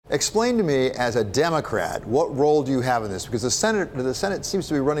Explain to me, as a Democrat, what role do you have in this? Because the Senate seems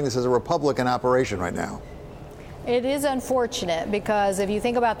to be running this as a Republican operation right now. It is unfortunate because if you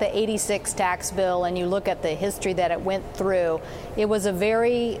think about the 86 tax bill and you look at the history that it went through, it was a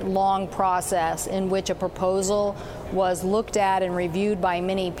very long process in which a proposal was looked at and reviewed by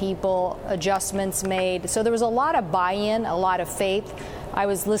many people, adjustments made. So there was a lot of buy-in, a lot of faith. I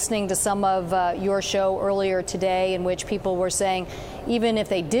was listening to some of your show earlier today in which people were saying even if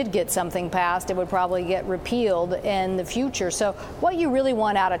they did get something passed, it would probably get repealed in the future. So what you really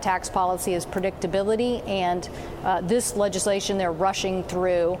want out of tax policy is predictability, and this legislation they're rushing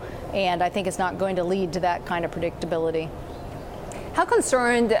through, and I think it's not going to lead to that kind of predictability. How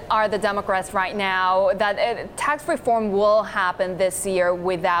concerned are the Democrats right now that tax reform will happen this year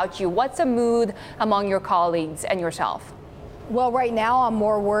without you? What's the mood among your colleagues and yourself? Well, right now I'm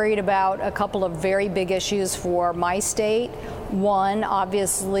more worried about a couple of very big issues for my state. One,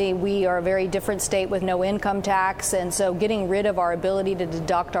 obviously, we are a very different state with no income tax, and so getting rid of our ability to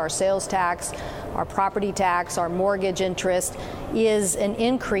deduct our sales tax, our property tax, our mortgage interest is an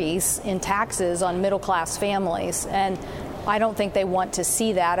increase in taxes on middle-class families. And I don't think they want to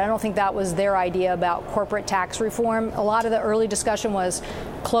see that. I don't think that was their idea about corporate tax reform. A lot of the early discussion was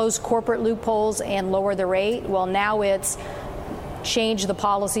close corporate loopholes and lower the rate. Well, now it's change the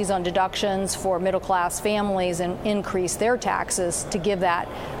policies on deductions for middle-class families and increase their taxes to give that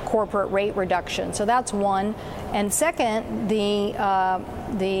corporate rate reduction. So that's one. And second, the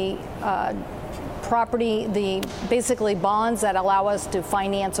basically bonds that allow us to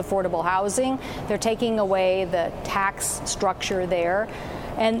finance affordable housing, they're taking away the tax structure there.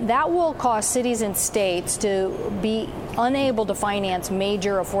 And that will cause cities and states to be unable to finance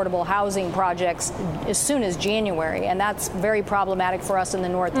major affordable housing projects as soon as January. And that's very problematic for us in the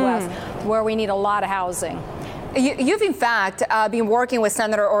Northwest, where we need a lot of housing. You've, in fact, been working with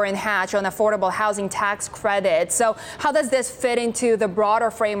Senator Orrin Hatch on affordable housing tax credit. So how does this fit into the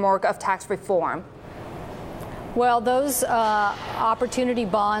broader framework of tax reform? Well, those opportunity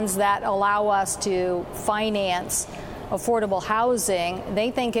bonds that allow us to finance affordable housing,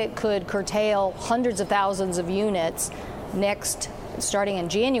 they think it could curtail hundreds of thousands of units starting in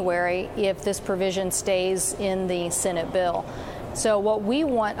January if this provision stays in the Senate bill. So what we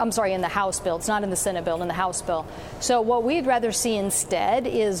want, in the House bill, it's not in the Senate bill, in the House bill. So what we'd rather see instead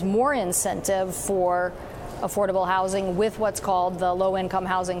is more incentive for affordable housing with what's called the low-income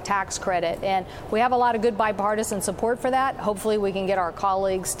housing tax credit. And we have a lot of good bipartisan support for that. Hopefully we can get our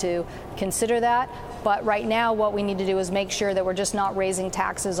colleagues to consider that. But right now what we need to do is make sure that we're just not raising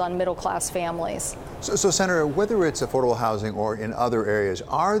taxes on middle-class families. So, Senator, whether it's affordable housing or in other areas,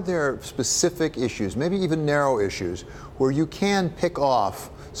 are there specific issues, maybe even narrow issues, where you can pick off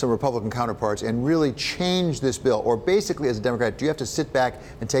some Republican counterparts and really change this bill? Or basically, as a Democrat, do you have to sit back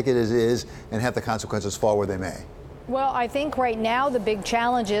and take it as is and have the consequences fall where they may? Well, I think right now the big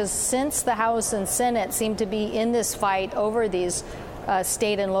challenge is, since the House and Senate seem to be in this fight over these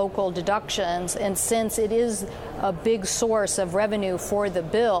state and local deductions, and since it is a big source of revenue for the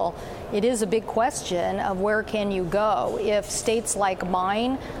bill, it is a big question of where can you go. If states like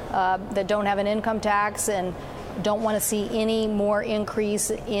mine that don't have an income tax and don't want to see any more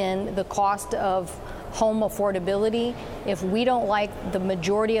increase in the cost of home affordability, if we don't like the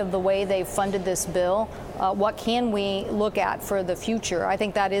majority of the way they've funded this bill, what can we look at for the future? I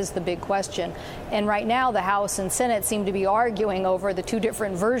think that is the big question. And right now, the House and Senate seem to be arguing over the two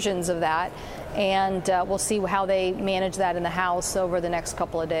different versions of that. And we'll see how they manage that in the House over the next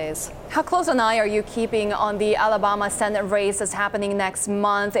couple of days. How close an eye are you keeping on the Alabama Senate race that's happening next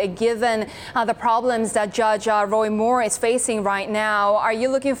month, given the problems that Judge Roy Moore is facing right now? Are you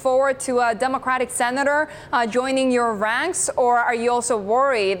looking forward to a Democratic senator joining your ranks, or are you also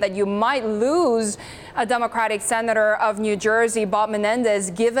worried that you might lose a Democratic senator of New Jersey, Bob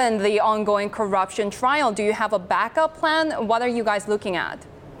Menendez, given the ongoing corruption trial? Do you have a backup plan? What are you guys looking at?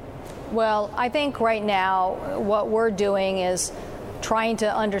 Well, I think right now what we're doing is trying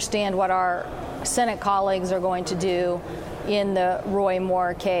to understand what our Senate colleagues are going to do in the Roy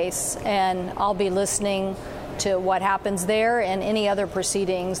Moore case. And I'll be listening to what happens there and any other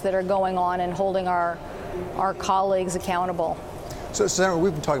proceedings that are going on and holding our colleagues accountable. So, Senator,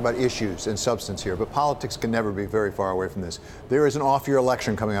 we've been talking about issues and substance here, but politics can never be very far away from this. There is an off-year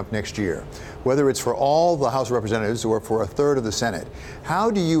election coming up next year, whether it's for all the House of Representatives or for a third of the Senate. How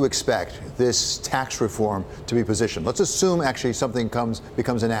do you expect this tax reform to be positioned? Let's assume actually something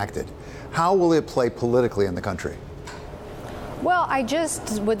becomes enacted. How will it play politically in the country? Well, I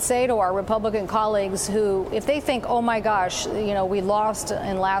just would say to our Republican colleagues who, if they think, oh my gosh, we lost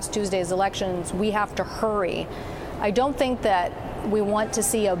in last Tuesday's elections, we have to hurry. I don't think that we want to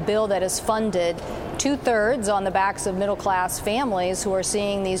see a bill that is funded 2/3 on the backs of middle-class families who are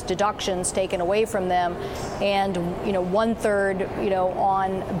seeing these deductions taken away from them, and 1/3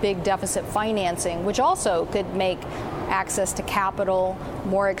 on big deficit financing, which also could make access to capital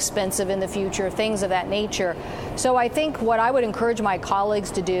more expensive in the future, things of that nature. So I think what I would encourage my colleagues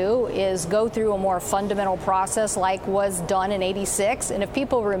to do is go through a more fundamental process like was done in '86. And if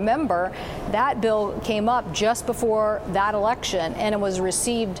people remember, that bill came up just before that election, and it was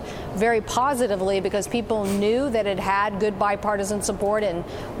received very positively because people knew that it had good bipartisan support and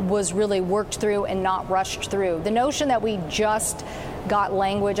was really worked through and not rushed through. The notion that we just got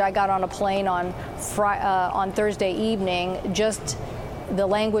language, I got on a plane on Thursday evening, the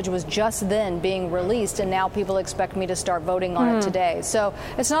language was just then being released, and now people expect me to start voting on it today. So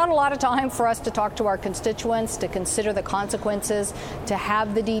it's not a lot of time for us to talk to our constituents, to consider the consequences, to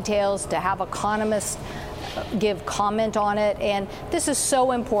have the details, to have economists give comment on it. And this is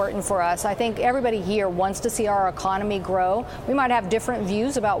so important for us. I think everybody here wants to see our economy grow. We might have different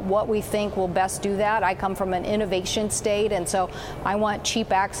views about what we think will best do that. I come from an innovation state, and so I want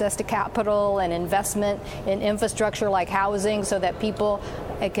cheap access to capital and investment in infrastructure like housing so that people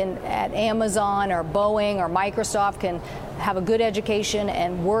at Amazon or Boeing or Microsoft can have a good education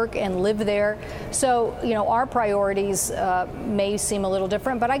and work and live there. So, our priorities may seem a little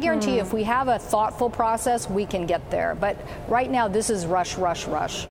different, but I guarantee you if we have a thoughtful process, we can get there. But right now, this is rush, rush, rush.